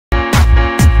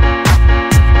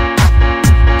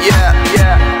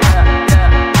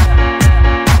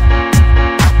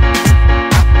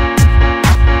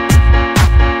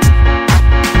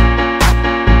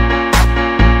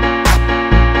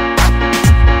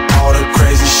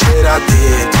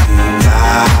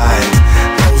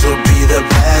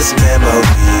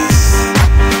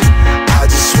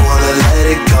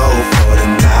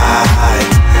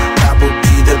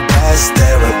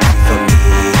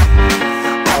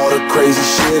crazy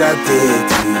shit I did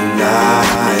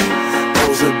tonight,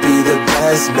 those would be the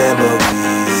best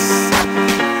memories.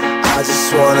 I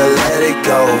just wanna let it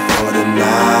go for the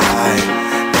night.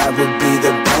 That would be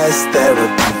the best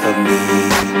therapy for me.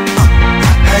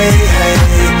 Hey, hey,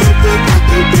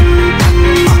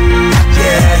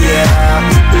 yeah, yeah.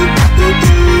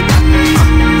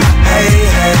 Hey,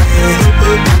 hey,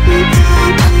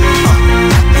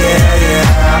 yeah,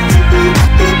 yeah.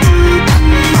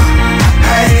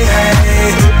 Hey, hey,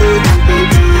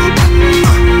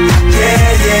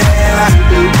 yeah, yeah.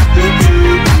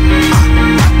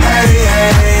 Hey,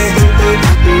 hey,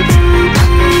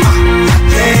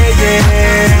 yeah, yeah.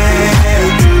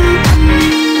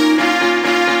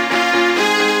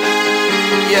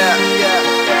 Yeah, yeah.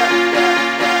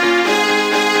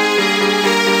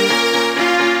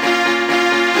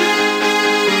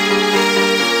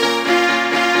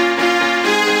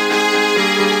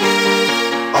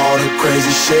 All the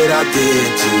crazy shit I did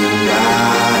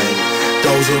tonight,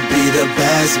 those will be the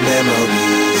best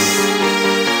memories.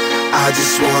 I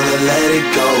just wanna let it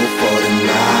go for the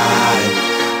night.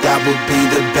 That would be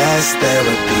the best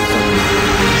therapy for me.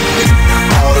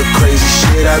 All the crazy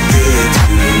shit I